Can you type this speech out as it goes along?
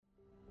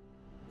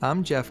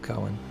I'm Jeff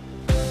Cohen.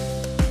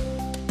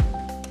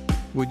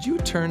 Would you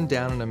turn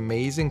down an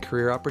amazing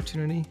career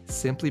opportunity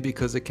simply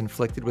because it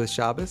conflicted with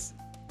Shabbos?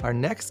 Our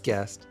next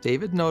guest,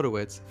 David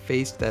Notowitz,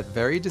 faced that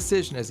very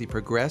decision as he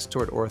progressed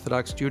toward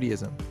Orthodox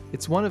Judaism.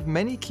 It's one of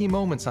many key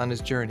moments on his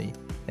journey,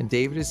 and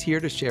David is here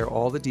to share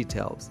all the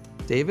details.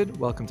 David,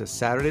 welcome to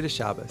Saturday to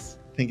Shabbos.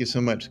 Thank you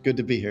so much. Good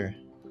to be here.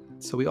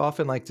 So we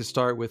often like to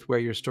start with where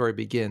your story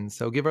begins,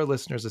 so give our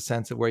listeners a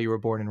sense of where you were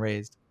born and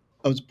raised.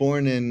 I was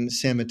born in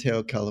San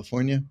Mateo,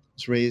 California. I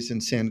was raised in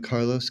San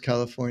Carlos,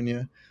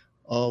 California,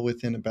 all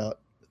within about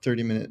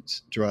 30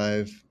 minutes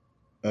drive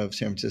of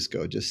San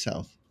Francisco, just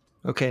south.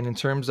 Okay, and in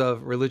terms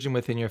of religion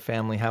within your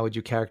family, how would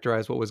you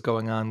characterize what was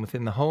going on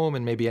within the home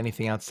and maybe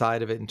anything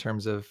outside of it in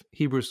terms of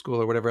Hebrew school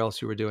or whatever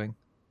else you were doing?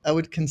 I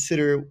would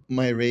consider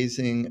my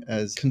raising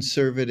as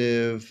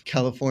conservative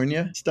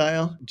California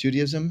style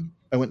Judaism.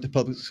 I went to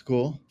public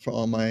school for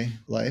all my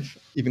life,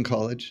 even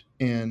college,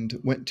 and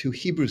went to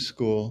Hebrew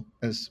school,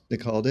 as they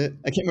called it.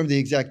 I can't remember the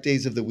exact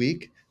days of the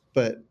week,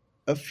 but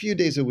a few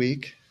days a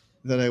week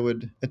that I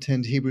would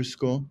attend Hebrew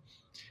school.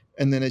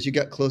 And then as you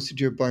got closer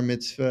to your bar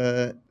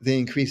mitzvah, they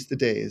increased the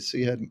days. So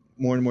you had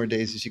more and more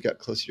days as you got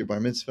closer to your bar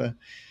mitzvah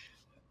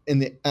in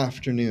the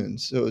afternoon.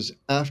 So it was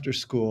after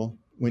school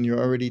when you're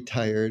already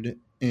tired,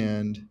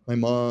 and my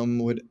mom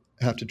would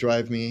have to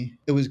drive me.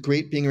 It was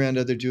great being around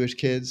other Jewish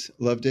kids.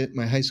 Loved it.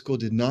 My high school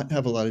did not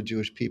have a lot of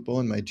Jewish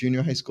people, and my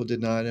junior high school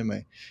did not, and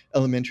my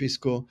elementary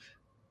school.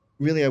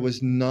 Really, I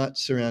was not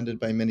surrounded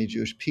by many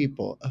Jewish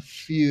people. A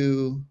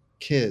few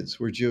kids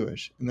were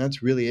Jewish, and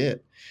that's really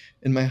it.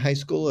 In my high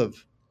school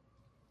of,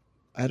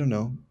 I don't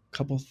know, a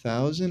couple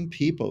thousand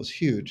people, it was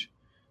huge.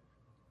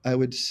 I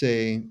would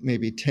say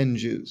maybe 10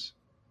 Jews.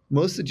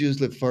 Most of the Jews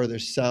lived farther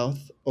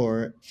south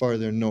or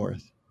farther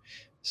north.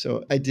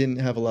 So I didn't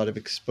have a lot of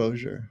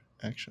exposure,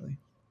 actually.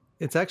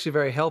 It's actually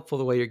very helpful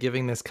the way you're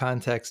giving this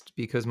context,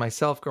 because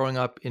myself growing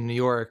up in New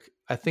York,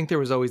 I think there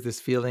was always this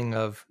feeling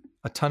of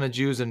a ton of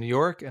Jews in New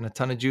York and a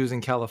ton of Jews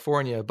in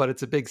California, but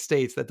it's a big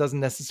state. So that doesn't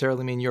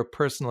necessarily mean your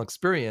personal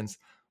experience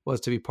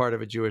was to be part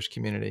of a Jewish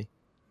community.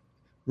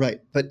 Right.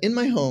 But in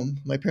my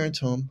home, my parents'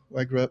 home,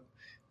 where I grew up,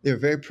 they were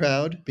very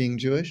proud being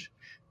Jewish,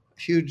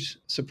 huge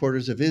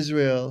supporters of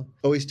Israel,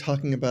 always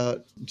talking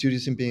about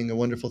Judaism being a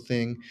wonderful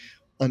thing.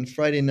 On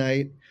Friday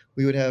night,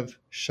 we would have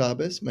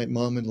Shabbos. My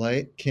mom would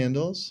light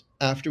candles.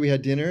 After we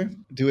had dinner,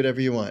 do whatever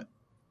you want.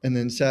 And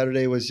then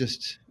Saturday was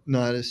just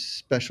not a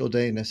special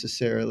day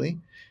necessarily.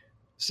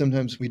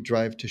 Sometimes we'd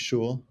drive to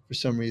shul for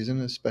some reason,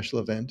 a special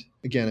event.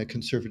 Again, a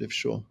conservative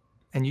shul.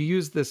 And you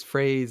use this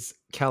phrase,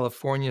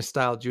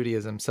 California-style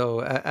Judaism.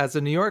 So as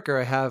a New Yorker,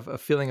 I have a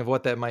feeling of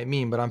what that might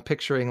mean, but I'm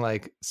picturing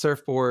like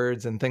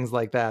surfboards and things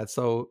like that.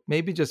 So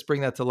maybe just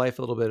bring that to life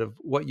a little bit of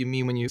what you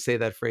mean when you say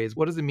that phrase.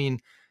 What does it mean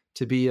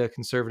to be a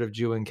conservative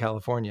Jew in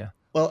California?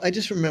 Well, I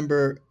just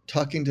remember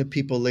talking to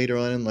people later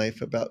on in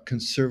life about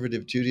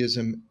conservative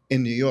Judaism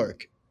in New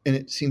York, and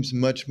it seems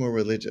much more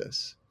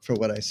religious for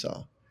what I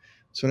saw.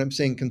 So when I'm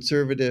saying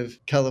conservative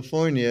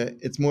California,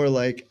 it's more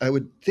like I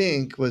would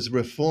think was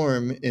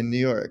reform in New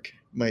York,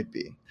 might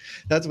be.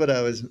 That's what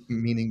I was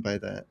meaning by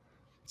that.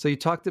 So you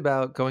talked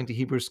about going to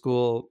Hebrew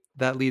school.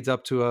 That leads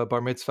up to a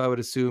bar mitzvah, I would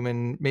assume,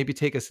 and maybe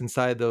take us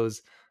inside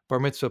those bar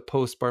mitzvah,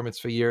 post-bar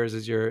mitzvah years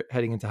as you're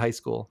heading into high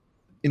school.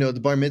 You know,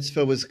 the bar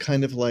mitzvah was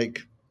kind of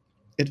like,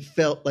 it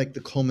felt like the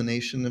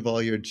culmination of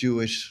all your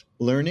Jewish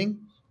learning,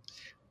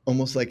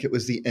 almost like it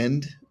was the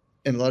end.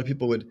 And a lot of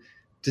people would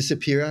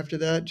disappear after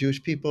that.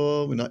 Jewish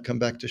people would not come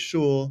back to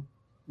shul.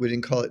 We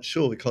didn't call it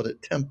shul, we called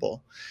it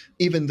temple.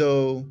 Even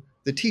though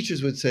the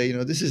teachers would say, you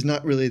know, this is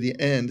not really the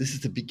end, this is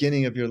the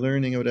beginning of your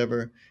learning or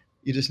whatever,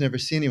 you just never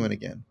see anyone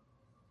again.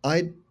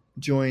 I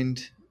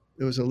joined,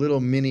 there was a little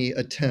mini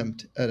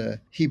attempt at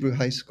a Hebrew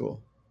high school.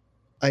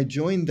 I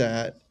joined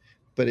that,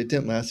 but it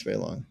didn't last very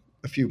long,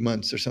 a few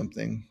months or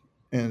something.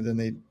 And then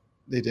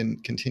they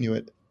didn't continue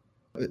it.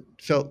 It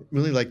felt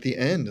really like the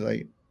end,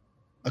 like,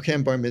 okay,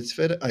 I'm bar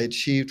mitzvah. I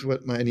achieved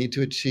what I need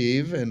to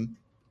achieve, and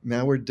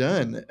now we're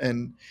done.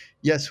 And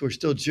yes, we're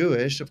still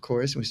Jewish, of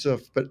course, and we still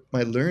have, but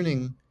my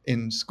learning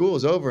in school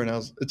is over, and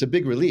it's a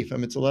big relief. I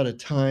mean, it's a lot of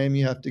time.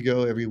 You have to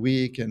go every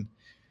week, and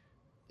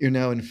you're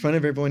now in front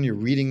of everyone. You're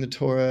reading the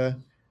Torah,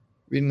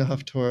 reading the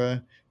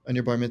Haftorah on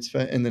your bar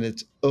mitzvah, and then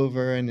it's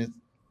over, and it's,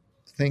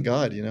 thank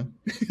God, you know.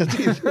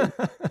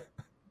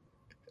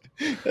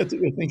 That's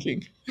what you're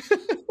thinking.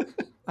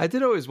 I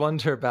did always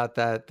wonder about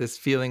that, this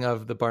feeling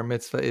of the bar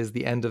mitzvah is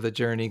the end of the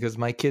journey, because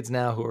my kids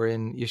now who are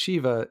in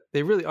yeshiva,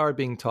 they really are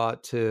being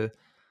taught to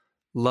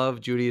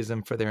love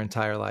Judaism for their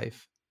entire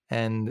life.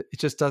 And it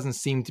just doesn't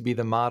seem to be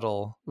the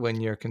model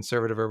when you're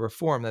conservative or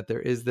reform, that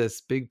there is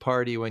this big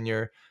party when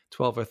you're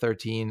 12 or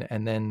 13,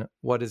 and then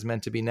what is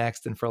meant to be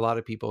next. And for a lot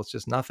of people, it's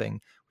just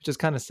nothing, which is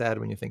kind of sad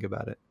when you think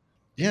about it.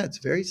 Yeah, it's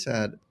very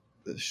sad.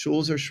 The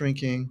shuls are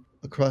shrinking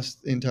across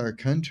the entire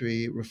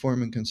country.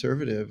 Reform and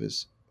conservative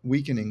is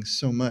weakening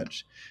so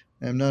much.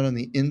 I'm not on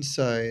the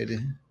inside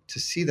to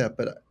see that,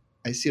 but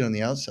I see it on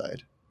the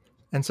outside.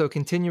 And so,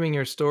 continuing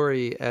your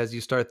story as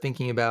you start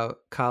thinking about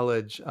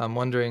college, I'm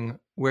wondering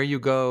where you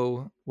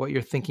go, what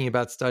you're thinking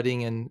about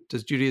studying, and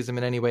does Judaism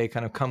in any way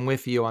kind of come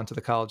with you onto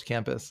the college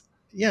campus?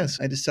 Yes,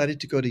 I decided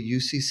to go to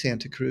UC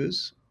Santa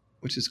Cruz,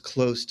 which is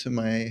close to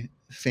my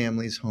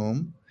family's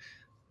home.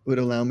 It would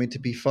allow me to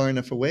be far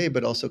enough away,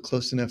 but also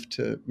close enough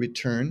to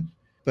return.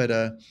 But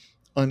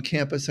on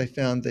campus, I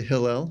found the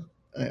Hillel.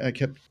 I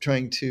kept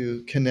trying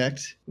to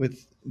connect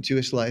with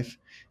Jewish life.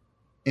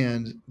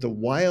 And the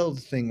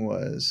wild thing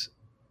was,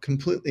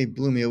 completely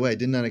blew me away. I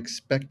did not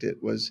expect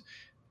it, was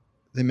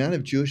the amount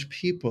of Jewish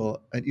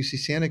people at UC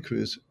Santa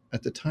Cruz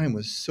at the time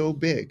was so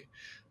big.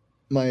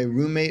 My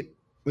roommate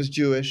was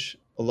Jewish.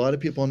 A lot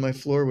of people on my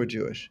floor were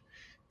Jewish.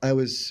 I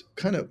was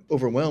kind of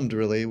overwhelmed,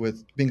 really,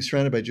 with being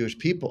surrounded by Jewish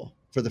people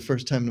for the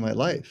first time in my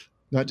life.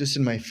 Not just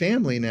in my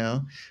family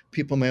now,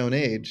 people my own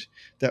age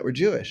that were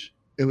Jewish.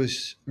 It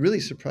was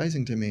really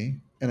surprising to me,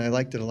 and I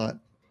liked it a lot.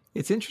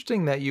 It's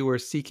interesting that you were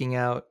seeking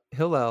out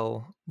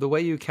Hillel. The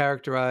way you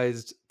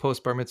characterized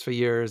post bar mitzvah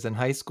years in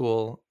high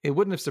school, it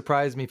wouldn't have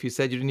surprised me if you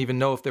said you didn't even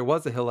know if there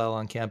was a Hillel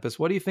on campus.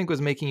 What do you think was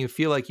making you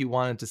feel like you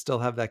wanted to still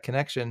have that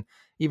connection,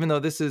 even though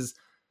this is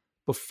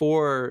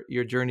before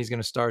your journey is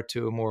going to start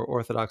to a more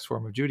orthodox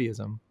form of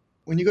Judaism?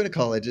 When you go to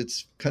college,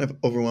 it's kind of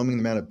overwhelming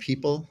the amount of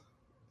people.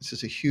 It's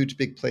just a huge,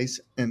 big place.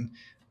 And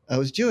I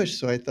was Jewish,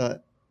 so I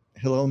thought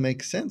Hillel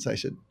makes sense. I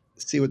should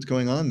see what's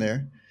going on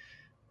there.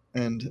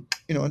 And,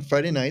 on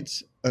Friday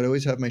nights, I'd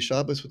always have my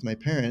Shabbos with my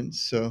parents.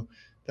 So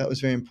that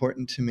was very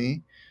important to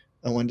me.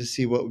 I wanted to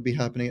see what would be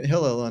happening at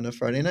Hillel on a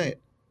Friday night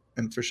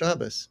and for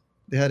Shabbos.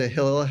 They had a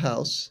Hillel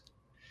house.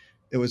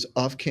 It was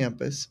off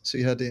campus, so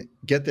you had to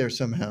get there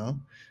somehow.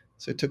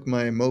 So I took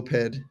my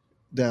moped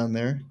down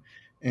there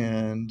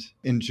and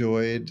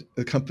enjoyed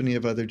the company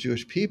of other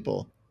Jewish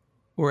people.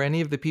 Were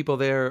any of the people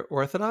there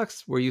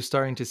Orthodox? Were you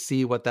starting to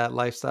see what that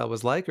lifestyle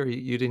was like, or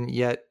you didn't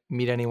yet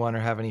meet anyone or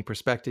have any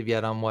perspective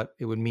yet on what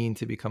it would mean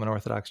to become an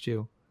Orthodox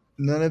Jew?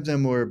 None of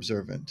them were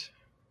observant.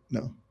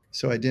 No.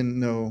 So I didn't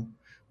know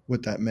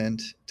what that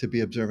meant to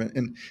be observant.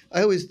 And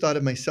I always thought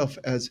of myself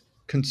as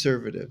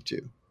conservative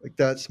Jew. Like,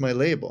 that's my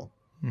label.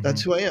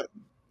 That's who I am.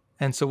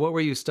 And so what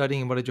were you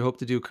studying and what did you hope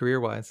to do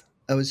career-wise?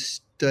 I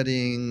was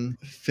studying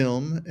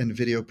film and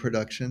video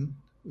production.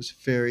 It was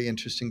very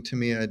interesting to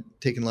me. I'd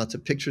taken lots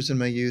of pictures in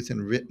my youth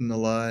and written a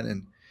lot,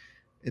 and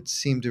it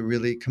seemed to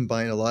really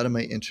combine a lot of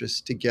my interests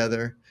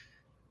together.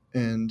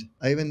 And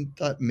I even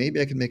thought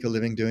maybe I could make a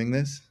living doing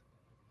this.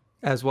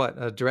 As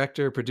what? A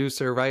director,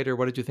 producer, writer?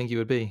 What did you think you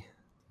would be?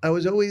 I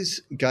was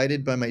always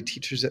guided by my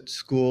teachers at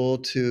school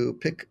to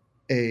pick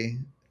a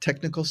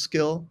technical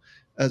skill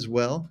as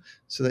well,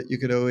 so that you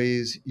could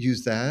always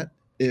use that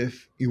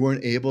if you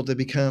weren't able to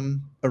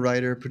become a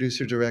writer,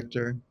 producer,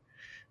 director,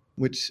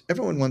 which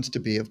everyone wants to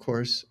be, of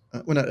course.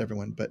 Well, not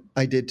everyone, but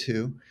I did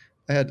too.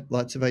 I had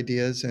lots of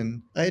ideas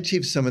and I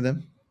achieved some of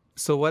them.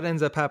 So what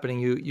ends up happening?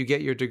 You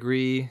get your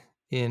degree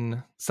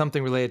in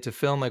something related to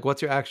film. Like,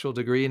 what's your actual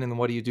degree in, and then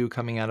what do you do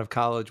coming out of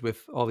college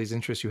with all these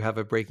interests you have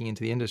of breaking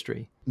into the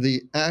industry?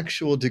 The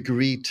actual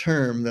degree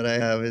term that I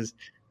have is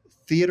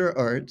theater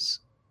arts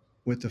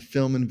with a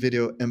film and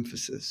video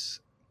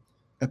emphasis.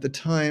 At the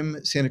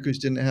time, Santa Cruz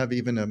didn't have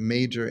even a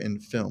major in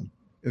film.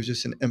 It was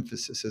just an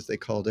emphasis, as they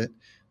called it,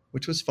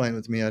 which was fine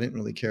with me. I didn't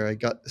really care. I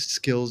got the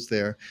skills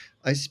there.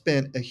 I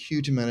spent a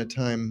huge amount of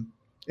time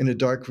in a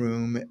dark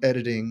room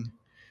editing.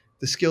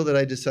 The skill that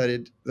I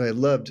decided that I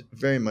loved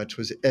very much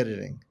was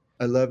editing.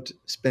 I loved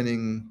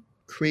spending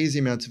crazy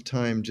amounts of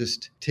time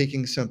just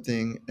taking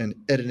something and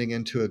editing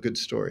into a good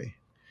story.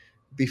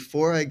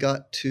 Before I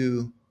got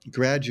to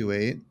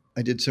graduate,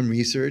 I did some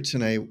research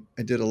and I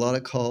did a lot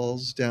of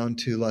calls down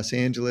to Los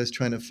Angeles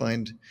trying to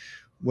find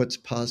what's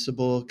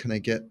possible. Can I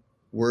get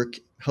work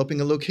helping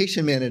a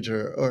location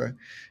manager or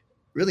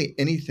really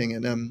anything?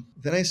 And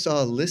then I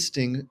saw a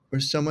listing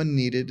where someone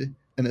needed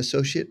an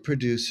associate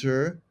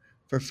producer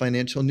for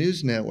Financial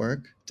News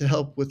Network to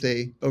help with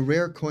a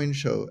rare coin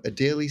show, a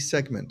daily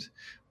segment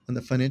on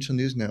the Financial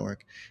News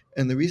Network.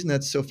 And the reason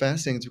that's so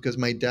fascinating is because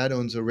my dad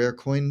owns a rare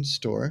coin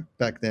store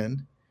back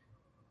then.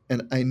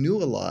 And I knew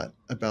a lot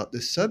about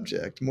this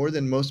subject, more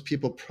than most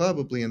people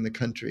probably in the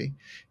country.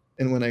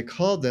 And when I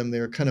called them, they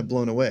were kind of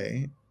blown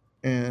away.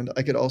 And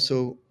I could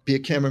also be a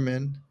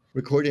cameraman,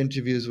 record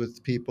interviews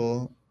with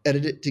people,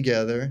 edit it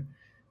together,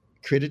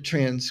 create a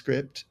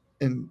transcript,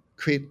 and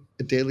create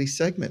a daily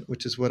segment,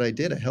 which is what I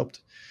did. I helped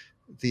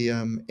the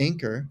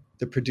anchor,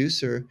 the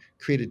producer,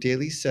 create a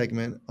daily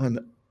segment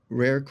on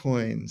rare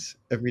coins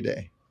every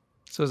day.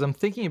 So as I'm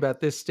thinking about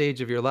this stage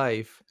of your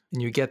life,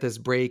 and you get this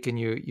break and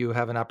you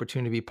have an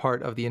opportunity to be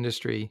part of the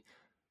industry,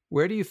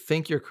 where do you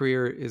think your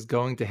career is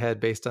going to head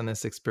based on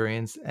this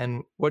experience?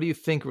 And what do you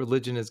think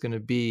religion is going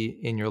to be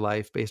in your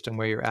life based on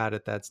where you're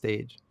at that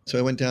stage? So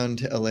I went down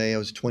to LA. I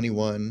was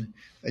 21.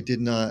 I did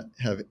not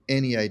have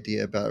any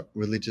idea about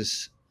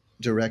religious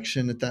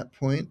direction at that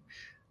point.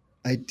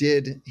 I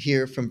did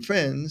hear from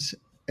friends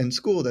in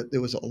school that there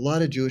was a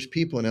lot of Jewish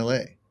people in LA,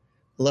 a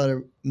lot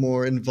of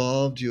more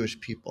involved Jewish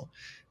people.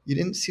 You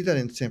didn't see that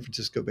in the San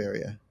Francisco Bay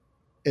Area.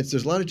 There's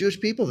a lot of Jewish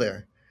people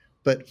there,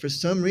 But for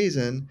some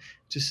reason,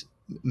 just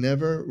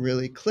never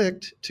really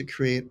clicked to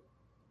create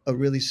a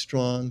really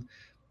strong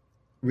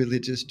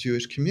religious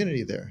Jewish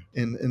community there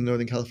in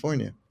Northern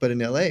California. But in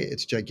LA,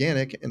 it's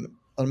gigantic. And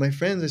all my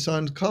friends I saw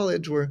in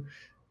college were,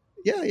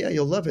 yeah,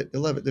 you'll love it.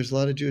 You'll love it. There's a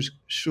lot of Jewish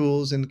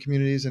shuls and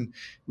communities, and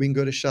we can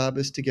go to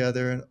Shabbos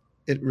together. And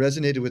it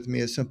resonated with me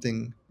as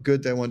something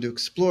good that I wanted to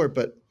explore.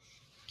 But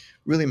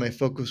really, my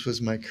focus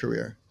was my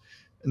career.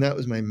 And that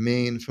was my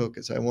main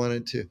focus. I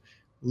wanted to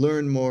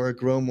learn more,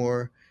 grow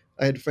more.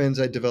 I had friends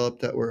I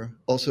developed that were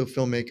also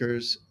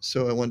filmmakers,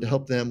 so I wanted to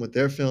help them with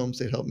their films.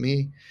 They'd help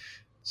me.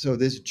 So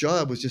this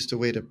job was just a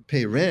way to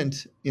pay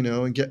rent,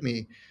 and get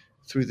me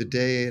through the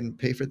day and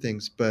pay for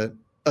things. But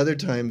other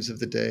times of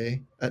the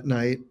day, at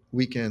night,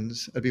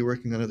 weekends, I'd be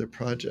working on other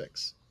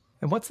projects.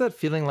 And what's that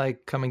feeling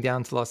like coming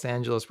down to Los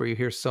Angeles where you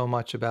hear so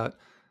much about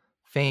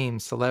fame,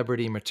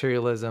 celebrity,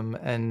 materialism,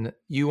 and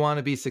you want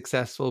to be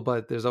successful,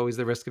 but there's always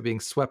the risk of being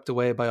swept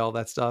away by all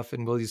that stuff?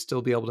 And will you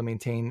still be able to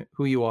maintain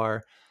who you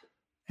are?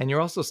 And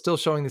you're also still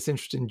showing this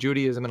interest in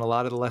Judaism, and a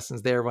lot of the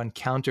lessons there run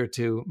counter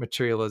to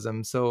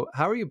materialism. So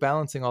how are you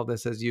balancing all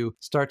this as you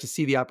start to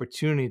see the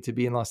opportunity to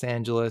be in Los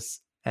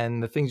Angeles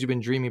and the things you've been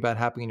dreaming about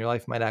happening in your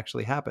life might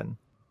actually happen?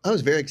 I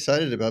was very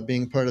excited about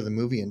being part of the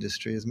movie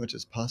industry as much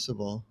as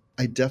possible.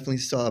 I definitely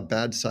saw a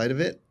bad side of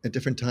it at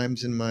different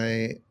times in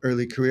my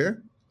early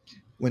career.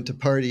 Went to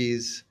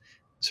parties,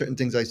 certain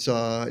things I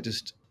saw I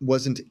just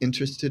wasn't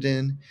interested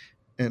in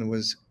and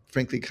was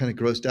frankly kind of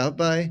grossed out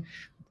by.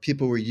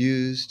 People were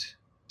used.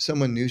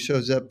 Someone new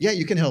shows up. Yeah,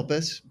 you can help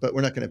us, but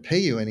we're not going to pay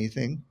you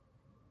anything.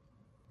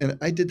 And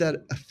I did that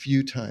a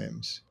few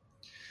times.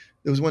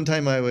 There was one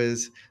time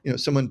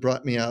someone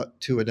brought me out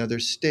to another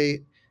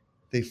state.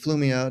 They flew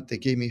me out. They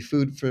gave me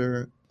food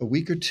for a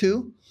week or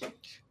two.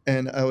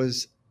 And I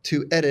was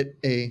to edit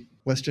a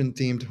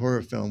Western-themed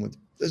horror film with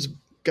this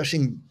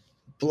gushing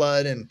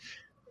blood and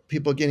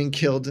people getting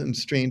killed in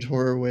strange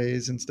horror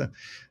ways and stuff.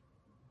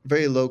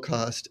 Very low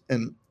cost.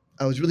 And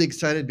I was really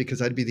excited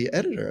because I'd be the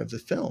editor of the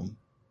film.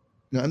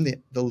 I'm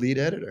the lead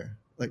editor.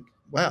 Like,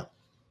 wow,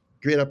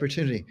 great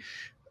opportunity.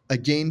 I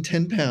gained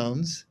 10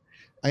 pounds.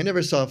 I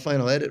never saw a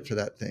final edit for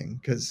that thing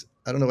because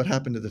I don't know what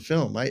happened to the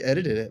film. I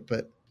edited it,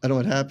 but I don't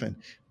know what happened.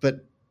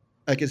 But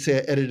I could say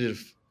I edited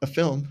a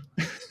film.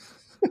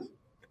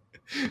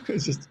 It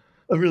was just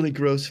a really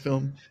gross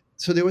film.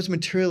 So there was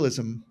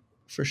materialism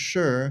for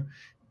sure.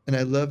 And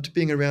I loved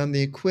being around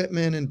the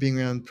equipment and being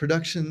around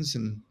productions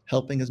and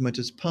helping as much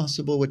as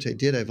possible, which I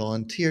did. I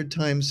volunteered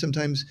time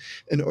sometimes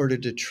in order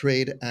to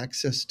trade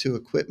access to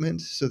equipment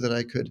so that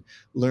I could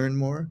learn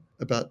more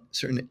about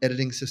certain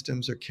editing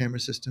systems or camera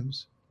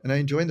systems. And I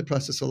enjoyed the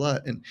process a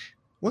lot. And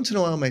once in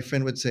a while, my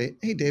friend would say,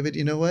 hey, David,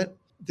 you know what?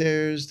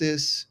 There's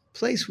this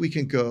place we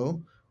can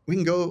go. We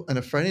can go on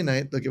a Friday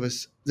night.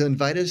 They'll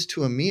invite us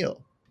to a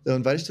meal. They'll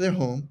invite us to their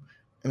home.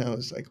 And I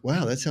was like,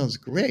 wow, that sounds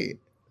great.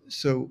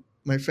 So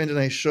my friend and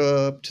I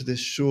show up to this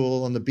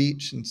shul on the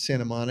beach in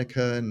Santa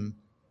Monica, and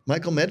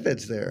Michael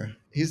Medved's there.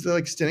 He's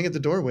like standing at the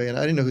doorway, and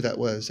I didn't know who that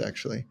was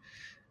actually.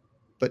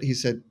 But he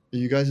said, are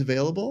you guys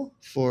available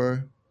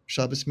for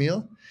Shabbos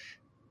meal?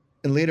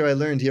 And later I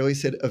learned he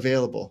always said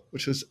available,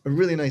 which was a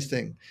really nice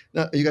thing.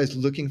 Not, are you guys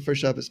looking for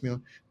Shabbos meal?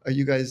 Are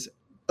you guys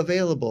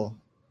available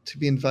to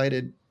be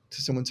invited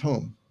to someone's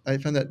home? I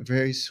found that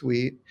very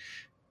sweet.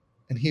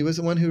 And he was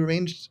the one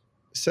who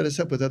set us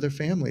up with other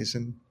families.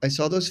 And I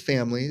saw those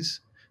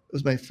families. It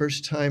was my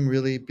first time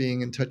really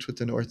being in touch with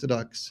an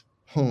Orthodox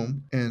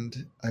home.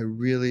 And I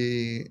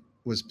really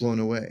was blown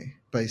away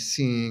by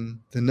seeing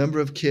the number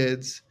of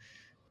kids,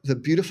 the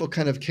beautiful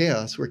kind of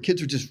chaos where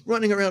kids were just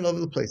running around all over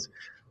the place.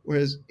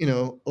 Whereas, a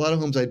lot of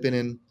homes I'd been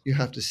in, you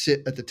have to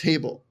sit at the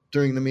table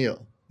during the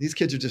meal. These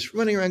kids are just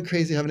running around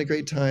crazy, having a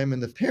great time.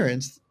 And the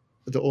parents,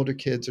 the older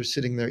kids, are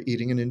sitting there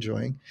eating and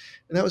enjoying.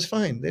 And that was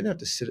fine. They didn't have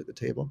to sit at the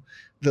table.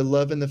 The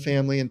love in the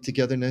family and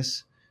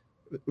togetherness,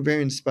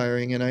 very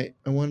inspiring. And I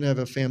wanted to have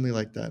a family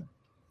like that.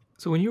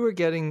 So when you were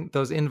getting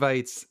those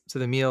invites to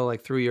the meal,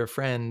 like through your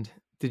friend,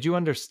 did you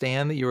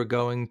understand that you were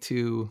going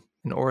to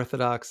an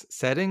Orthodox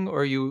setting,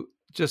 or you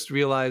just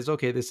realized,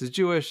 okay, this is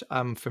Jewish,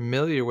 I'm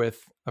familiar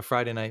with a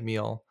Friday night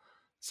meal,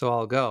 so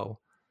I'll go?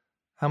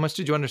 How much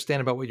did you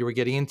understand about what you were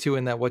getting into,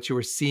 and that what you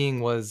were seeing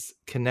was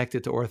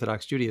connected to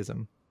Orthodox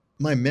Judaism?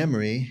 My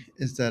memory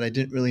is that I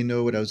didn't really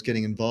know what I was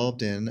getting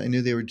involved in. I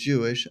knew they were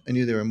Jewish. I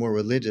knew they were more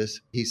religious.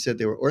 He said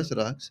they were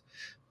Orthodox,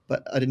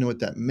 but I didn't know what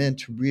that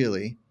meant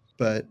really.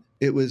 But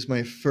it was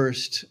my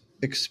first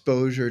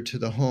exposure to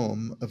the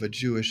home of a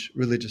Jewish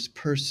religious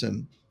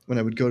person when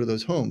I would go to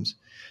those homes.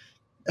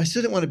 I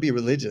still didn't want to be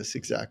religious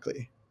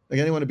exactly. Like,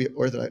 I didn't want to be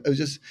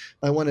Orthodox.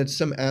 I wanted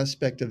some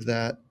aspect of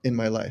that in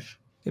my life.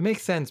 It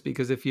makes sense,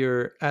 because if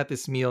you're at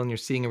this meal and you're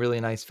seeing a really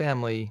nice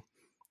family,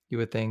 you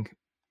would think,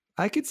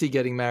 I could see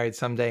getting married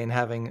someday and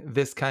having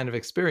this kind of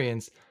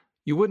experience.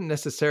 You wouldn't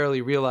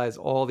necessarily realize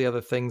all the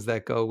other things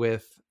that go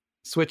with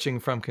switching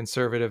from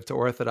conservative to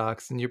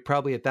Orthodox. And you're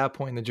probably at that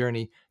point in the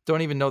journey,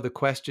 don't even know the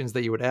questions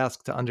that you would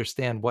ask to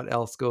understand what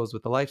else goes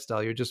with the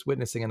lifestyle. You're just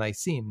witnessing a nice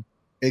scene.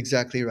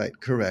 Exactly right.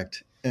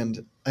 Correct.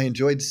 And I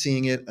enjoyed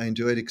seeing it. I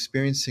enjoyed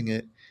experiencing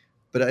it,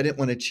 but I didn't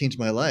want to change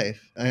my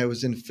life. I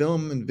was in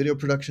film and video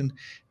production,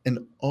 and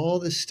all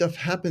this stuff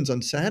happens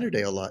on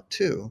Saturday a lot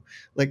too.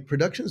 Like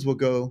productions will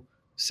go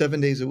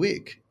 7 days a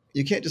week.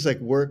 You can't just like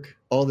work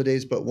all the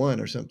days but one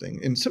or something.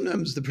 And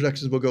sometimes the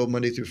productions will go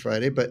Monday through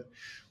Friday, but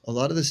a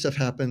lot of this stuff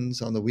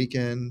happens on the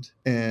weekend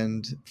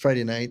and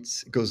Friday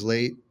nights. It goes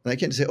late. And I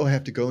can't say, oh, I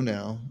have to go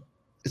now.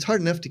 It's hard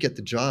enough to get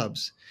the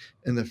jobs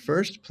in the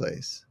first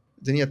place.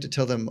 Then you have to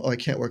tell them, oh, I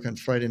can't work on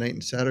Friday night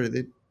and Saturday.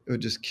 It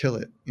would just kill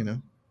it, you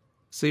know?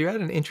 So you're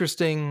at an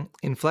interesting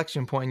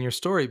inflection point in your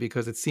story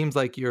because it seems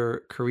like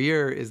your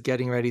career is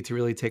getting ready to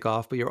really take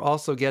off, but you're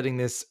also getting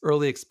this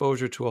early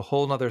exposure to a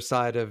whole nother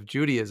side of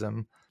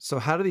Judaism. So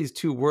how do these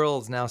two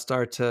worlds now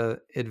start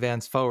to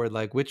advance forward?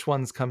 Like which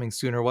one's coming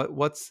sooner?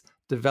 What's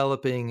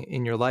developing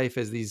in your life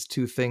as these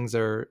two things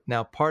are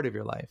now part of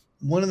your life?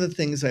 One of the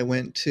things I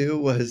went to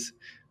was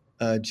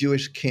a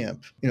Jewish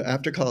camp. You know,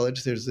 after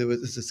college, there was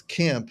this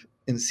camp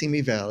in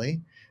Simi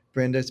Valley,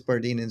 Brandeis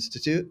Bardeen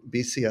Institute,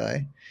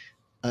 BCI.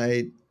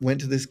 I went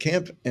to this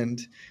camp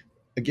and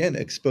again,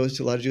 exposed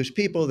to a lot of Jewish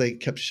people. They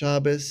kept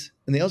Shabbos,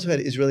 and they also had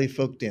Israeli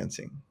folk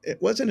dancing.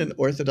 It wasn't an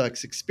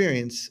Orthodox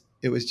experience.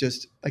 It was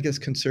just, I guess,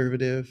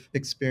 conservative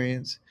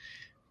experience.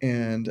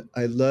 And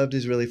I loved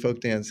Israeli folk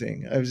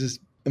dancing. I was just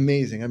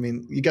amazing. I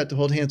mean, you got to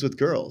hold hands with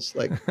girls.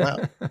 Like, wow,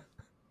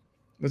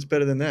 what's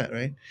better than that,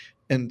 right?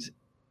 And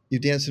you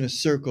dance in a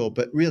circle,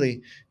 but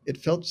really, it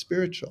felt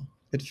spiritual.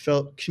 It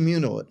felt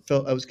communal. It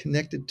felt I was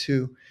connected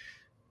to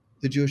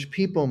the Jewish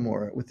people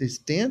more with this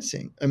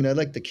dancing. I mean, I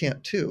liked the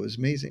camp too. It was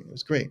amazing. It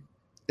was great.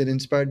 It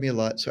inspired me a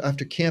lot. So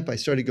after camp, I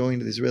started going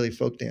to the Israeli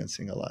folk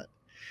dancing a lot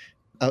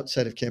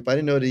outside of camp. I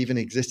didn't know it even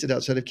existed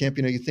outside of camp.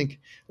 You know, you think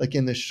like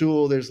in the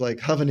shul, there's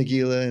like Hava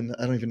Nagila and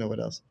I don't even know what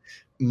else.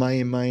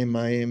 Mayim, Mayim,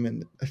 Mayim.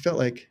 And I felt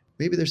like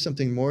maybe there's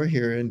something more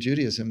here in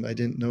Judaism I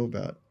didn't know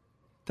about.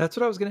 That's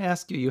what I was going to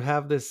ask you. You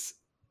have this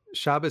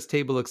Shabbos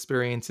table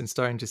experience and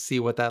starting to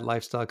see what that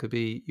lifestyle could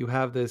be. You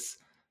have this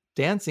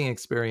dancing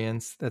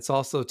experience that's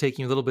also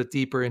taking you a little bit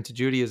deeper into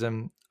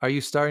Judaism. Are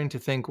you starting to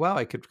think, wow,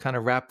 I could kind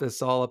of wrap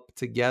this all up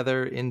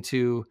together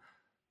into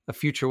a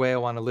future way I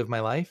want to live my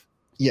life?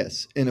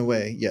 Yes, in a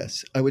way,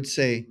 yes. I would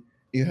say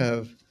you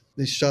have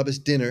the Shabbos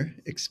dinner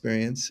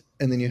experience,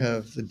 and then you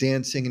have the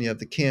dancing, and you have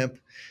the camp.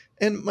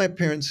 And my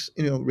parents,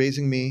 you know,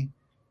 raising me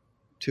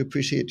to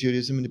appreciate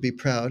Judaism and to be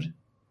proud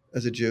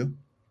as a Jew.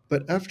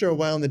 But after a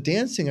while in the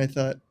dancing, I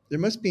thought, there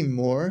must be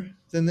more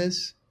than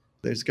this.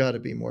 There's got to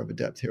be more of a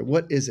depth here.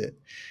 What is it?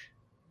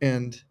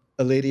 And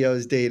a lady I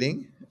was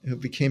dating, who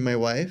became my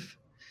wife,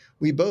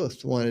 we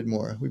both wanted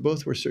more. We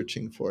both were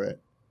searching for it.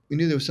 We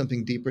knew there was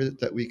something deeper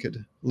that we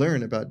could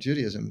learn about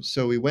Judaism.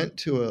 So we went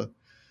to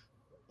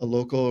a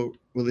local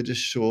religious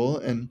shul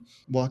and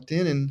walked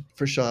in, and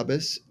for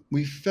Shabbos,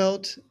 we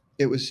felt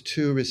it was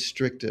too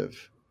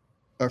restrictive.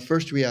 Our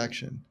first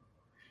reaction.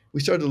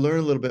 We started to learn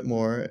a little bit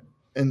more,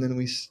 and then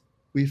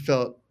we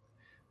felt,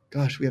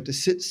 gosh, we have to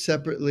sit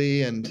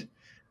separately, and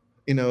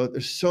you know,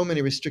 there's so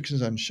many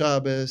restrictions on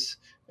Shabbos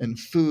and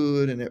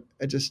food, and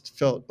it just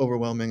felt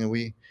overwhelming, and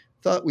we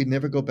thought we'd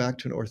never go back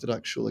to an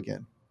Orthodox shul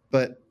again.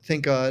 But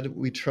thank God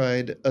we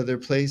tried other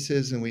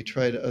places and we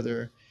tried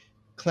other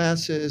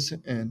classes,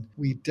 and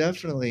we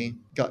definitely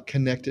got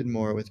connected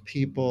more with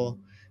people,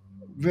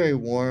 very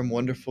warm,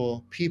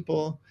 wonderful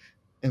people,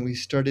 and we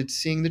started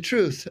seeing the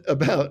truth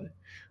about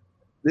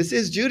this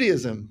is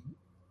Judaism.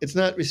 It's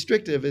not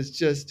restrictive. It's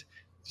just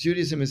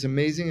Judaism is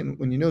amazing. And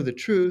when you know the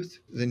truth,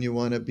 then you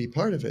want to be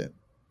part of it.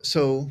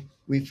 So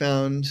we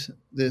found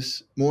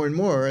this more and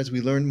more as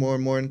we learned more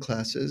and more in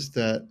classes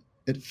that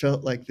it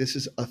felt like this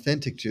is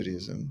authentic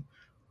Judaism,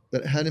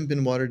 that it hadn't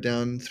been watered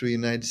down through the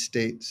United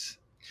States,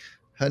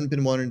 hadn't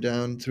been watered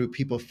down through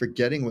people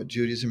forgetting what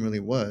Judaism really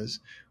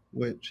was,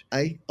 which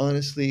I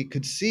honestly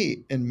could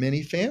see in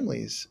many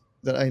families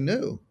that I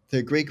knew.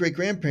 Their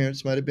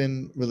great-great-grandparents might have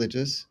been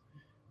religious.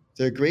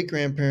 Their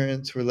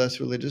great-grandparents were less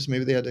religious.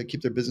 Maybe they had to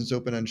keep their business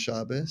open on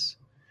Shabbos.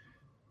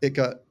 It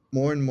got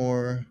more and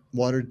more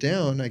watered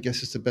down, I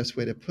guess is the best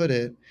way to put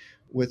it,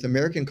 with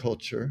American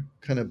culture,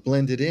 kind of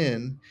blended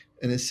in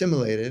and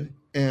assimilated.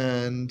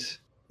 And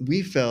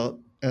we felt,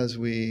 as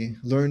we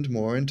learned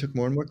more and took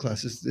more and more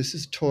classes, this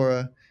is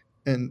Torah,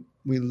 and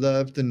we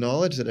loved the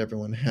knowledge that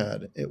everyone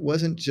had. It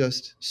wasn't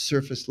just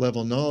surface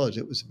level knowledge.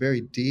 It was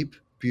very deep,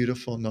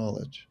 beautiful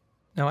knowledge.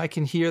 Now, I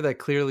can hear that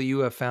clearly you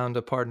have found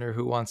a partner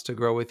who wants to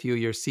grow with you.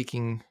 You're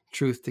seeking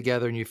truth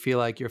together and you feel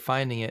like you're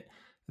finding it.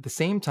 At the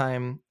same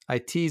time, I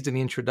teased in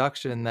the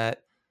introduction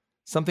that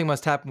something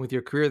must happen with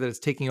your career that is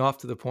taking off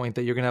to the point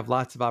that you're going to have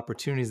lots of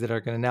opportunities that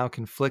are going to now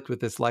conflict with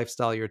this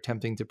lifestyle you're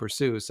attempting to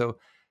pursue. So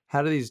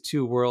how do these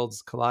two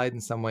worlds collide in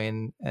some way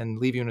and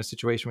leave you in a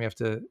situation where you have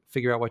to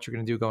figure out what you're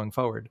going to do going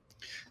forward?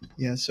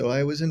 Yeah, so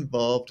I was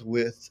involved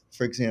with,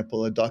 for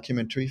example, a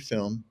documentary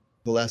film,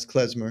 The Last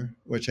Klezmer,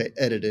 which I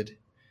edited.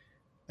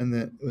 And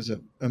that was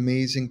an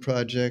amazing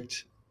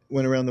project.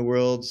 Went around the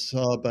world,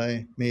 saw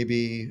by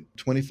maybe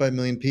 25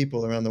 million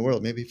people around the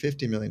world, maybe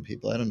 50 million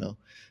people, I don't know.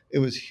 It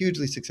was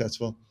hugely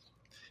successful.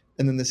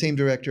 And then the same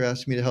director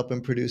asked me to help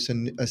him produce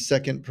a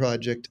second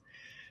project.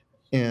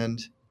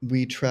 And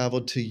we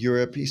traveled to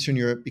Europe, Eastern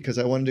Europe, because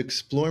I wanted to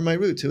explore my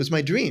roots. It was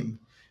my dream.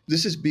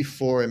 This is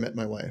before I met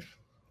my wife.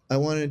 I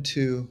wanted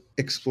to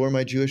explore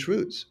my Jewish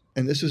roots.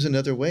 And this was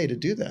another way to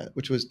do that,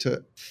 which was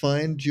to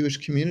find Jewish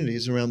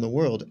communities around the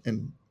world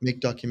and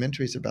make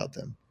documentaries about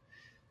them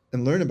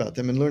and learn about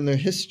them and learn their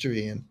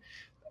history. And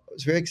I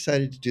was very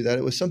excited to do that.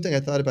 It was something I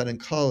thought about in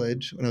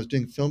college when I was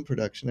doing film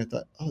production. I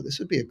thought, oh, this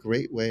would be a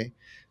great way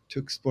to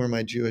explore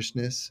my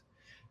Jewishness.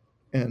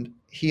 And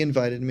he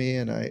invited me,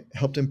 and I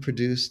helped him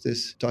produce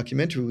this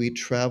documentary. We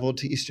traveled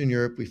to Eastern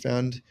Europe. We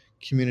found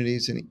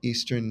communities in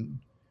Eastern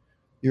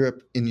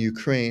Europe, in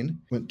Ukraine,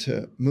 went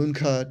to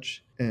Munkac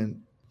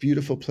and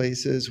beautiful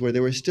places where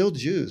there were still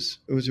Jews.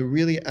 It was a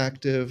really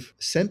active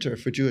center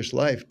for Jewish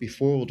life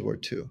before World War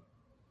II.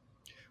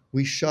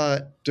 We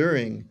shot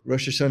during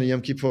Rosh Hashanah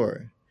Yom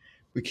Kippur.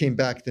 We came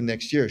back the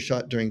next year,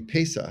 shot during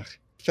Pesach.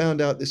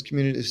 Found out this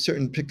community, a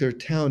certain particular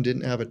town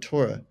didn't have a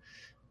Torah.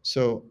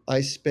 So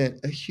I spent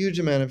a huge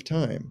amount of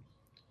time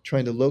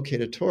trying to locate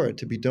a Torah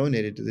to be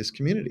donated to this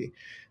community.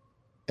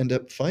 End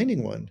up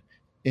finding one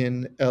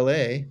in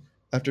LA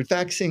after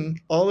faxing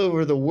all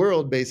over the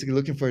world, basically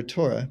looking for a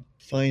Torah.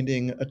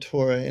 Finding a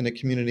Torah in a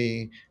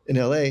community in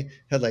LA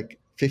had like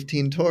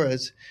 15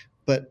 Torahs.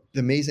 But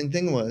the amazing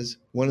thing was,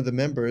 one of the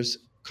members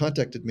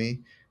contacted me.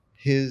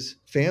 His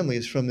family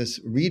is from this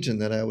region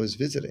that I was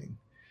visiting.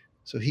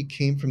 So he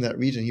came from that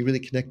region. He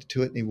really connected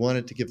to it, and he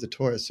wanted to give the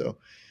Torah. So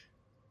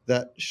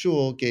that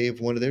shul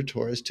gave one of their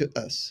Torahs to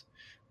us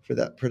for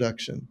that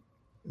production.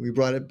 We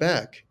brought it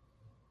back.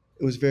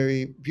 It was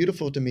very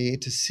beautiful to me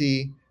to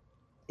see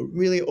a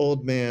really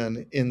old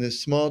man in this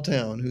small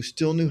town who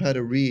still knew how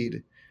to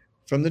read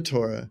from the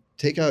Torah,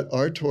 take out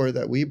our Torah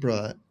that we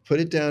brought, put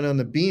it down on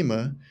the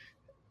bima,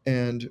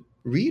 and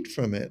read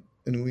from it.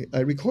 And I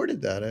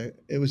recorded that.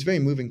 It was very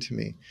moving to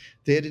me.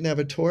 They didn't have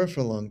a Torah for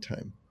a long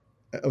time.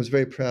 I was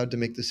very proud to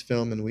make this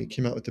film, and we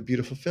came out with a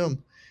beautiful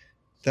film.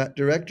 That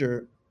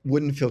director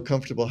wouldn't feel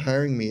comfortable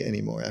hiring me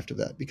anymore after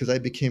that because I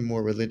became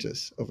more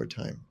religious over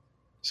time.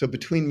 So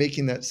between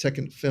making that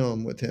second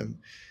film with him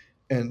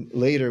and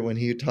later when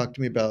he talked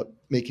to me about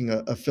making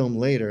a film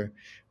later,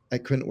 I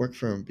couldn't work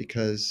for him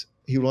because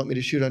he would want me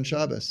to shoot on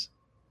Shabbos.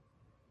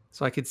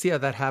 So I could see how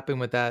that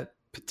happened with that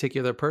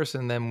particular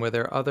person. Then were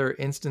there other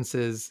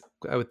instances?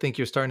 I would think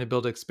you're starting to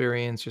build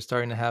experience. You're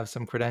starting to have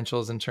some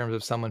credentials in terms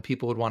of someone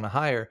people would want to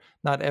hire.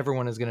 Not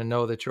everyone is going to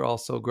know that you're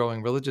also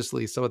growing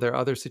religiously. So are there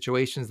other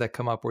situations that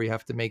come up where you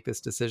have to make this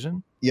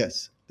decision?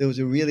 Yes, there was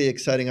a really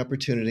exciting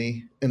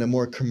opportunity in a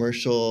more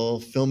commercial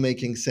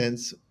filmmaking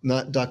sense,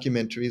 not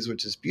documentaries,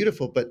 which is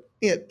beautiful, but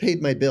it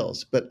paid my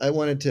bills. But I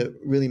wanted to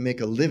really make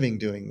a living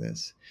doing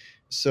this.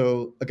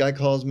 So a guy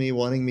calls me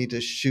wanting me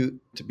to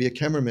be a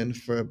cameraman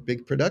for a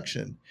big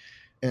production.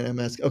 And I'm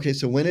asking, okay,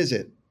 so when is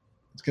it?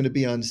 It's going to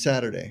be on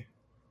Saturday.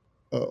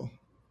 Oh,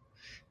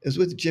 it was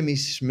with Jimmy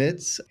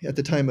Schmitz, at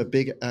the time a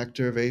big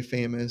actor, very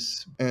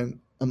famous. And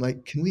I'm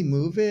like, can we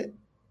move it?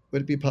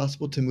 Would it be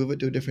possible to move it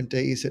to a different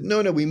day? He said,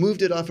 no, we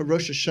moved it off of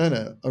Rosh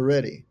Hashanah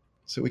already.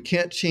 So we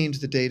can't change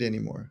the date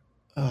anymore.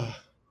 Oh.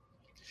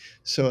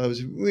 So I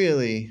was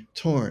really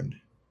torn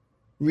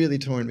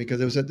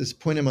because I was at this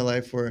point in my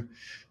life where,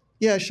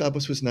 yeah,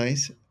 Shabbos was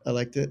nice. I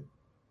liked it.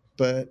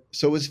 But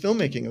so was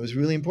filmmaking. It was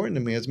really important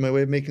to me as my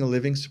way of making a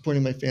living,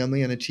 supporting my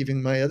family, and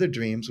achieving my other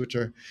dreams, which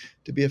are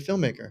to be a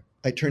filmmaker.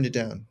 I turned it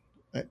down.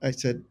 I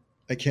said,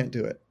 I can't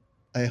do it.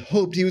 I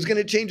hoped he was going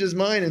to change his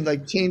mind and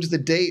like change the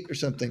date or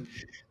something.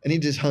 And he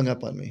just hung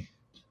up on me.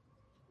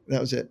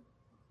 That was it.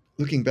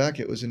 Looking back,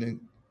 it was a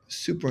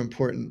super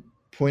important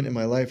point in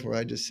my life where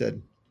I just said,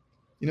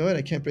 you know what?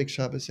 I can't break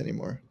Shabbos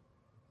anymore,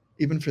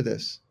 even for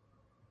this.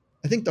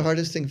 I think the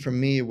hardest thing for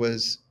me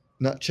was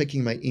not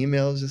checking my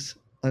emails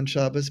on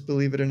Shabbos,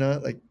 believe it or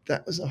not. Like,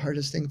 that was the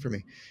hardest thing for me.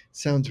 It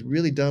sounds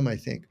really dumb, I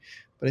think.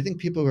 But I think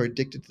people who are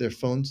addicted to their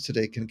phones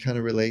today can kind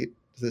of relate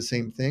to the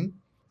same thing,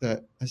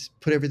 that I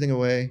put everything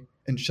away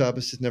and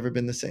Shabbos has never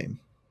been the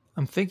same.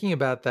 I'm thinking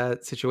about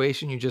that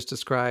situation you just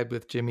described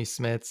with Jimmy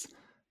Smits,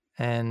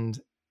 and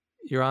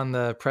you're on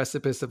the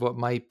precipice of what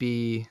might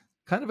be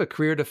kind of a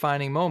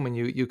career-defining moment.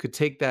 You could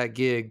take that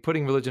gig,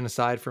 putting religion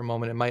aside for a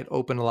moment, it might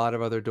open a lot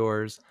of other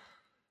doors.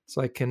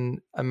 So I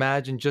can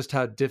imagine just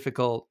how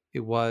difficult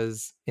it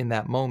was in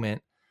that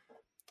moment.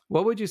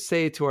 What would you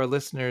say to our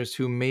listeners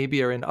who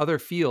maybe are in other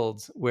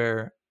fields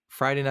where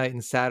Friday night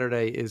and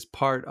Saturday is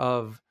part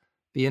of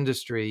the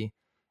industry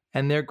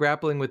and they're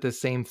grappling with the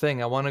same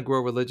thing? I want to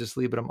grow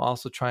religiously, but I'm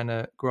also trying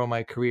to grow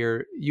my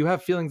career. You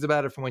have feelings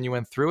about it from when you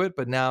went through it,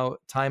 but now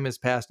time has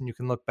passed and you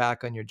can look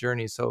back on your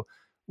journey. So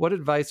what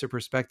advice or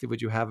perspective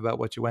would you have about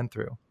what you went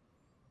through?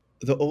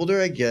 The older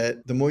I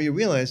get, the more you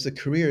realize the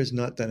career is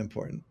not that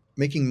important.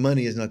 Making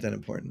money is not that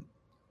important.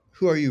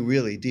 Who are you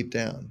really deep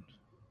down?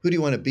 Who do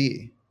you want to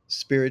be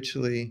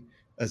spiritually,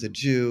 as a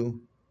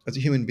Jew, as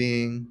a human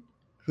being?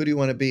 Who do you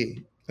want to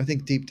be? I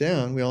think deep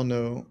down, we all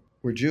know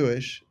we're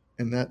Jewish,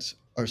 and that's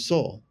our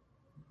soul.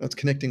 That's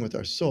connecting with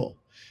our soul.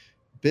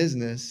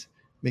 Business,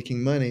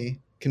 making money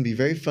can be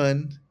very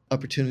fun.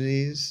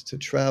 opportunities to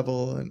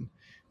travel and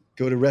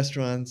go to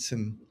restaurants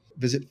and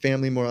visit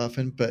family more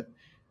often, but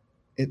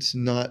it's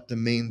not the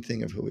main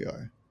thing of who we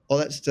are. All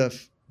that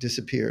stuff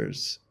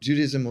disappears.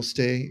 Judaism will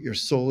stay, your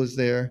soul is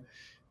there,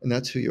 and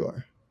that's who you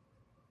are.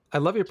 I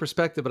love your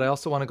perspective, but I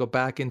also want to go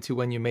back into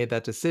when you made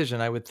that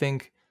decision. I would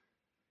think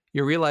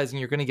you're realizing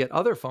you're going to get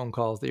other phone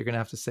calls that you're going to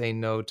have to say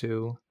no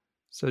to.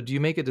 So do you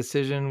make a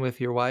decision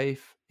with your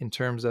wife in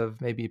terms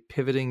of maybe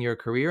pivoting your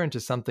career into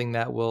something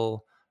that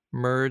will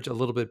merge a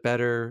little bit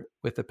better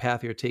with the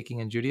path you're taking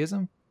in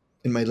Judaism?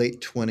 In my late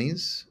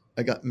 20s,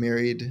 I got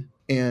married,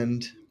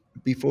 and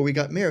before we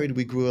got married,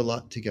 we grew a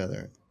lot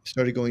together.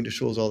 Started going to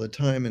shuls all the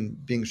time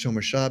and being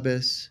Shomer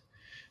Shabbos,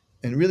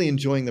 and really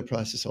enjoying the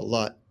process a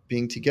lot,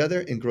 being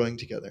together and growing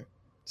together.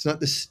 It's not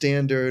the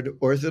standard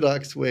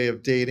Orthodox way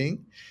of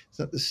dating. It's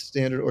not the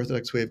standard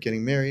Orthodox way of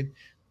getting married,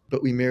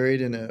 but we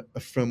married in a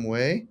frum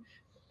way.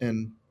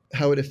 And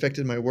how it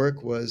affected my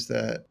work was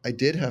that I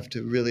did have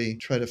to really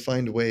try to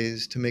find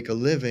ways to make a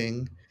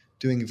living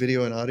doing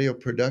video and audio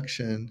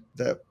production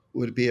that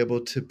would be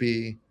able to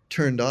be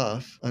turned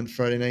off on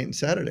Friday night and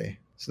Saturday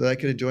so that I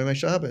could enjoy my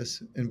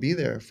Shabbos and be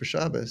there for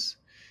Shabbos.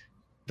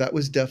 That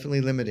was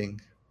definitely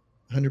limiting,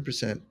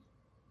 100%.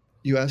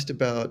 You asked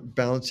about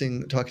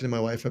balancing, talking to my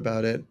wife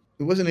about it.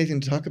 It wasn't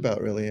anything to talk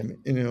about, really. I mean,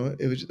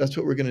 it was that's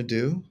what we're going to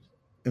do,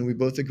 and we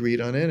both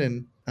agreed on it.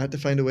 And I had to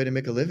find a way to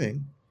make a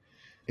living,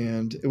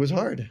 and it was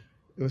hard.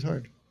 It was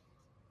hard.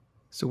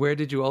 So where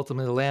did you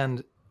ultimately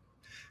land?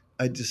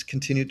 I just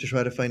continued to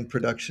try to find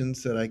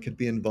productions that I could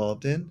be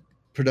involved in.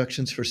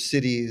 Productions for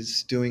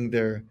cities doing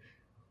their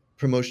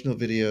promotional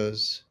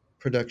videos,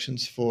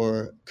 productions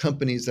for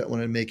companies that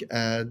want to make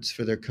ads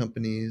for their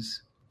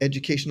companies,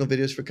 educational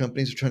videos for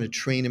companies who are trying to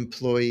train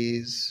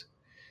employees,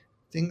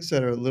 things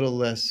that are a little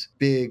less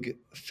big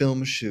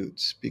film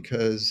shoots,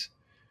 because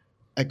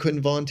I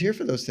couldn't volunteer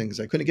for those things.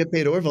 I couldn't get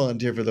paid or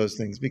volunteer for those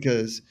things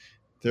because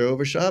they're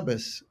over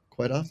Shabbos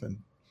quite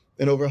often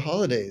and over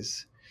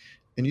holidays.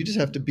 And you just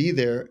have to be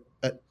there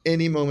at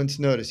any moment's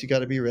notice. You got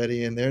to be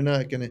ready, and they're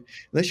not going to,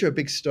 unless you're a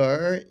big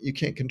star, you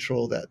can't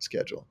control that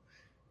schedule.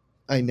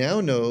 I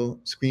now know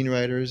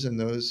screenwriters and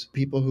those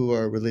people who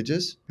are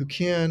religious who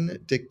can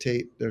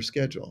dictate their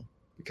schedule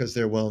because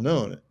they're well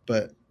known.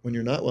 But when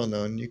you're not well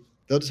known,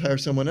 they'll just hire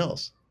someone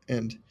else.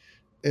 And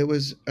it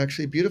was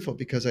actually beautiful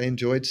because I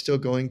enjoyed still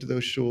going to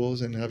those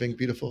shuls and having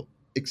beautiful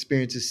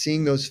experiences,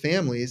 seeing those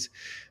families.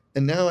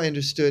 And now I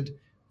understood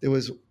there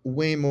was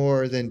way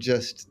more than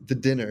just the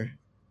dinner.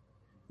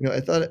 I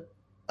thought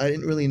I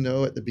didn't really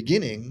know at the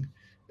beginning.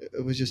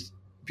 It was just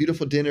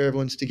beautiful dinner,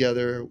 everyone's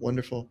together,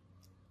 wonderful.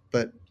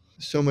 But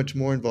so much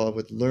more involved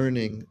with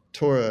learning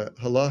Torah,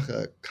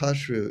 halacha,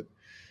 kashrut.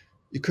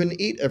 You couldn't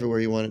eat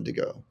everywhere you wanted to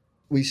go.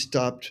 We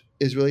stopped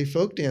Israeli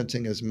folk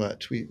dancing as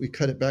much. We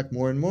cut it back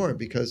more and more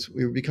because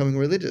we were becoming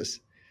religious.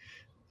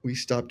 We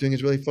stopped doing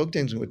Israeli folk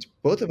dancing, which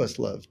both of us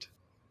loved.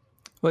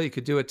 Well, you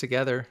could do it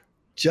together.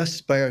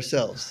 Just by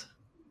ourselves.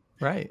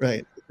 Right.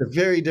 Right. It's a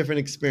very different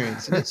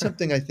experience. And it's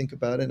something I think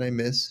about and I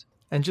miss.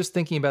 And just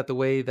thinking about the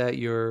way that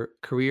your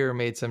career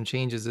made some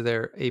changes, is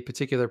there a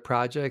particular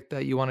project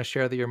that you want to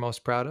share that you're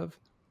most proud of?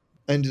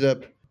 I ended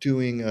up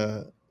doing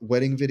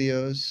wedding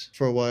videos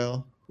for a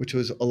while, which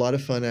was a lot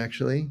of fun,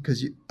 actually,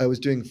 because I was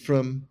doing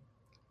from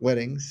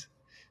weddings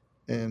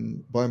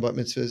and bar and bat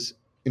mitzvahs.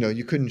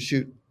 You couldn't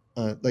shoot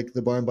like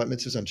the bar and bat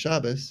mitzvahs on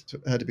Shabbos. So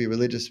it had to be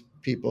religious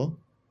people.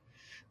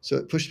 So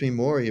it pushed me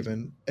more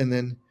even. And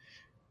then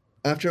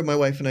after my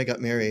wife and I got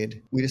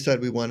married, we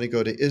decided we wanted to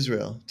go to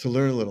Israel to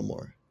learn a little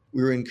more.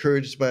 We were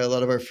encouraged by a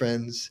lot of our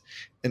friends,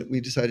 and we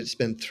decided to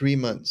spend 3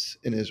 months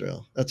in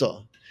Israel. That's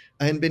all.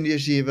 I hadn't been to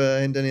yeshiva,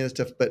 I hadn't done any of that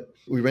stuff, but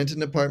we rented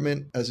an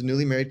apartment as a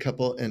newly married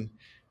couple, and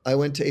I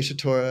went to Eshet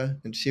Torah,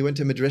 and she went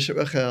to Midreshet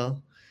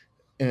Rachel,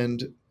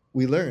 and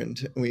we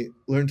learned. And we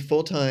learned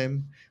full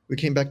time. We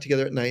came back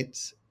together at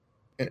nights,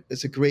 and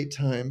it's a great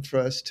time for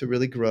us to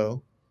really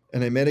grow.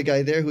 And I met a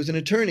guy there who's an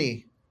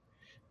attorney.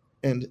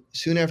 And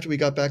soon after we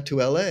got back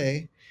to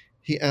LA,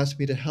 he asked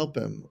me to help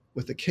him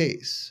with a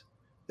case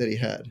that he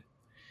had.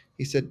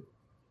 He said,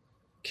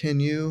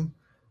 "Can you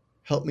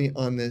help me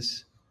on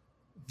this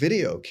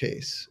video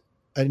case?"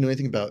 I didn't know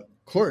anything about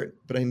court,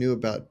 but I knew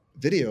about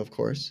video, of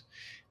course,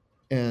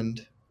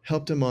 and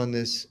helped him on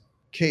this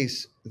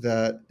case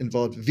that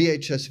involved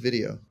VHS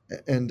video.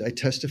 And I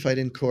testified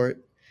in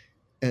court,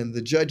 and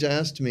the judge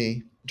asked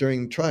me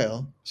during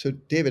trial, "So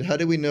David, how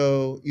do we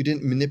know you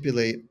didn't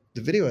manipulate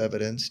the video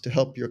evidence to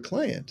help your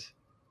client?"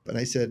 And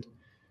I said,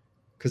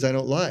 "Because I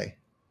don't lie."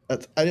 I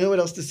didn't know what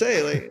else to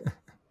say.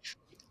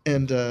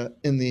 And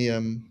in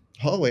the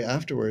hallway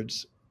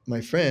afterwards,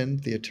 my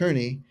friend, the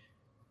attorney,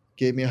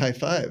 gave me a high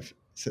five.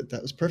 Said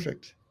that was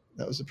perfect.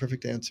 That was the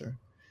perfect answer.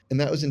 And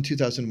that was in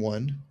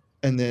 2001.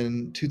 And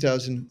then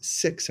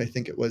 2006, I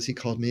think it was, he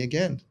called me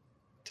again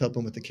to help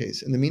him with the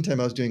case. In the meantime,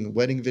 I was doing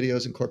wedding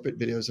videos and corporate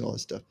videos and all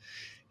this stuff.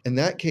 And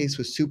that case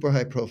was super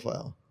high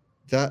profile.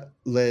 That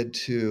led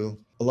to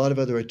a lot of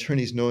other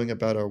attorneys knowing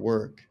about our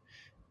work.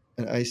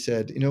 And I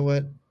said, you know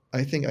what?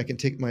 I think I can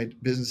take my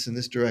business in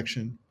this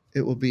direction.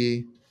 It will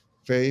be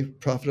very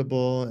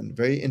profitable and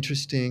very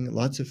interesting,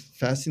 lots of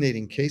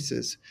fascinating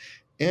cases.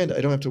 And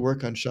I don't have to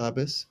work on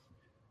Shabbos.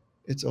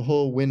 It's a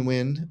whole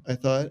win-win, I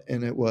thought,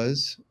 and it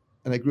was.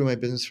 And I grew my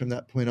business from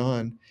that point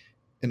on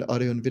in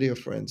audio and video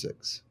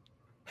forensics.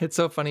 It's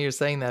so funny you're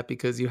saying that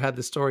because you had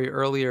the story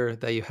earlier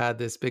that you had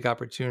this big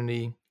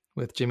opportunity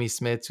with Jimmy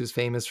Smits, who's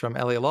famous from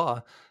LA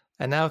Law.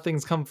 And now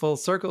things come full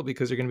circle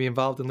because you're going to be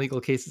involved in legal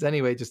cases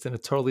anyway, just in a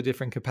totally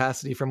different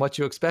capacity from what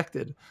you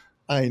expected.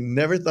 I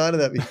never thought of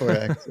that before,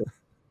 actually.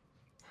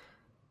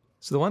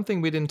 So the one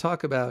thing we didn't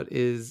talk about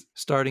is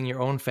starting your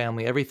own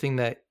family. Everything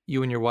that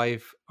you and your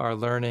wife are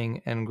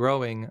learning and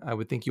growing, I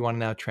would think you want to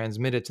now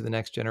transmit it to the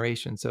next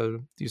generation. So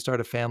do you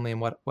start a family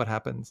and what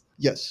happens?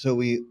 Yes. So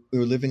we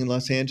were living in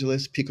Los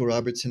Angeles, Pico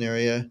Robertson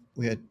area.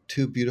 We had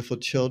 2 beautiful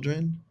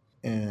children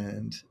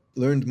and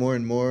learned more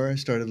and more.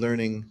 Started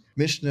learning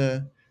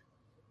Mishnah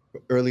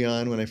early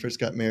on when I first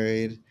got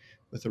married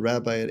with a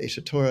rabbi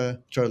at Torah.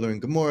 Started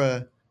learning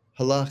Gemara,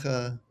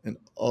 Halacha, and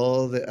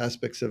all the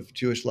aspects of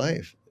Jewish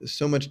life. There's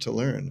so much to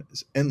learn.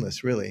 It's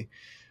endless, really.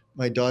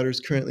 My daughter's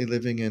currently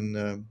living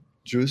in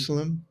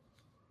Jerusalem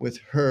with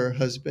her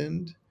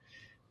husband.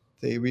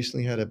 They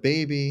recently had a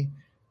baby.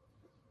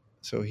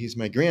 So he's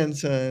my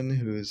grandson,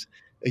 who's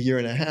a year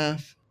and a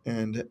half.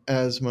 And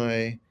as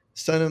my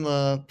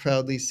son-in-law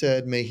proudly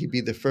said, may he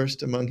be the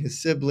first among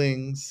his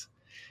siblings.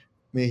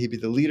 May he be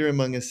the leader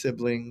among his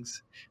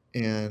siblings.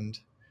 And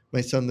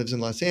my son lives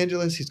in Los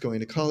Angeles. He's going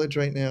to college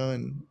right now,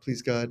 and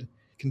please God,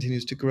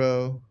 continues to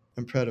grow.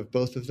 I'm proud of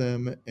both of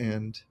them.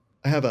 And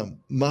I have a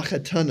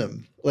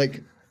machatanim.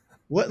 Like,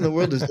 what in the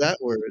world is that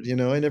word?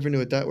 I never knew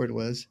what that word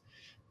was.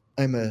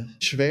 I'm a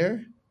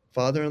shver,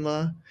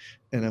 father-in-law,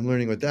 and I'm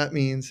learning what that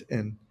means,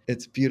 and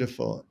it's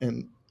beautiful.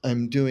 And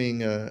I'm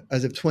doing,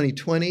 as of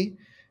 2020,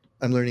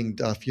 I'm learning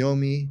Daf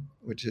Yomi,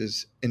 which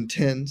is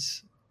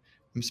intense.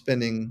 I'm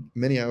spending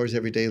many hours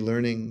every day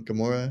learning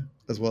Gemara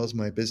as well as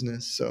my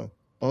business, so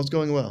all's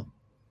going well.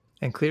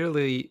 And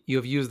clearly, you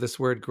have used this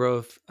word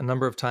growth a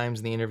number of times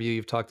in the interview.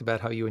 You've talked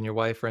about how you and your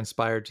wife are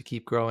inspired to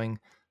keep growing.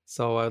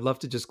 So I'd love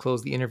to just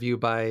close the interview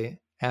by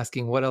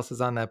asking what else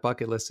is on that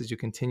bucket list as you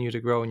continue to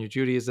grow in your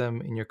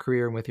Judaism, in your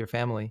career, and with your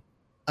family.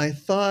 I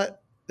thought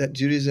that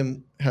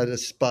Judaism had a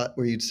spot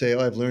where you'd say, oh,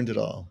 I've learned it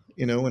all,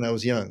 when I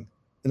was young.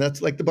 And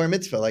that's like the bar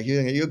mitzvah, like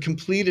you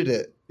completed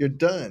it, you're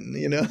done,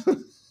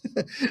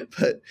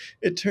 But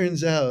it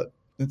turns out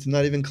it's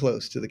not even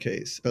close to the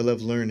case. I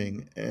love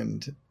learning,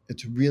 and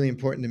it's really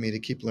important to me to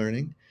keep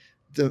learning.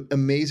 The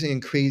amazing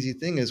and crazy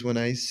thing is when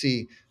I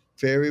see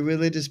very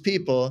religious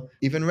people,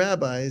 even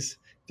rabbis,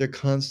 they're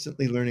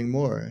constantly learning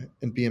more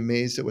and be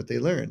amazed at what they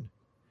learn.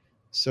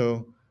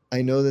 So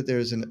I know that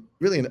there's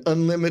really an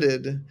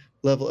unlimited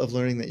level of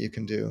learning that you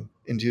can do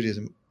in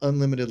Judaism,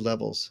 unlimited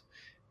levels.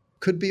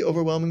 Could be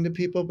overwhelming to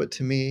people, but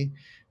to me,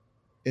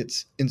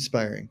 it's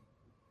inspiring.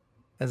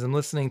 As I'm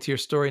listening to your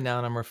story now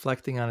and I'm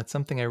reflecting on it,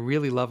 something I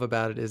really love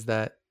about it is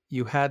that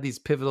you had these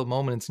pivotal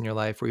moments in your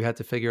life where you had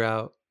to figure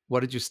out what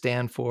did you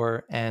stand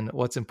for and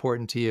what's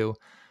important to you.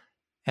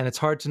 And it's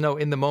hard to know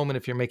in the moment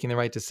if you're making the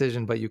right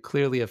decision, but you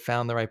clearly have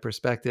found the right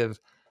perspective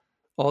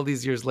all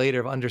these years later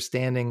of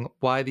understanding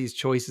why these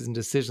choices and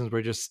decisions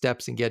were just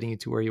steps in getting you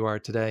to where you are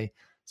today.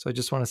 So I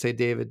just want to say,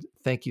 David,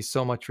 thank you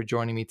so much for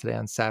joining me today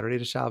on Saturday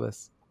to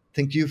Shabbos.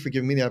 Thank you for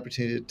giving me the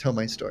opportunity to tell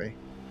my story.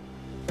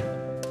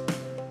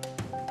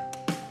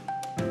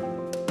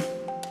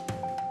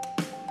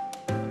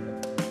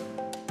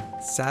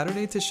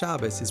 Saturday to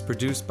Shabbos is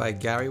produced by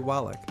Gary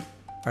Wallach.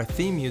 Our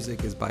theme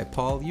music is by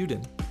Paul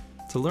Uden.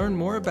 To learn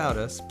more about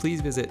us, please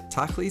visit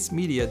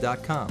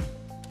tachlismedia.com.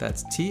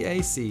 That's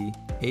TACHLIS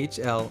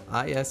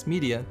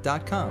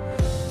media.com.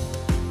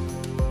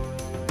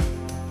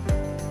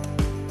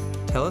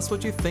 Tell us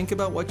what you think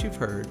about what you've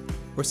heard,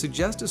 or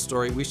suggest a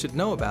story we should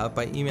know about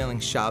by emailing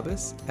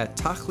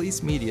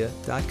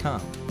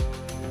shabbos@tachlismedia.com.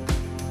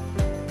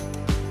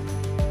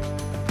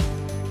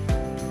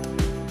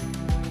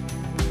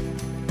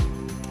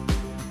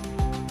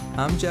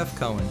 I'm Jeff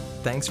Cohen.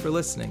 Thanks for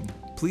listening.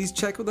 Please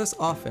check with us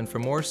often for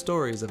more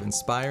stories of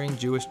inspiring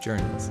Jewish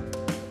journeys.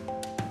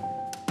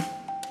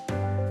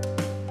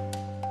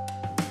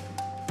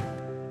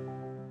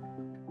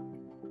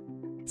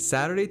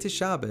 Saturday to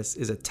Shabbos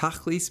is a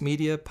Tachlis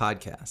Media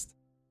podcast.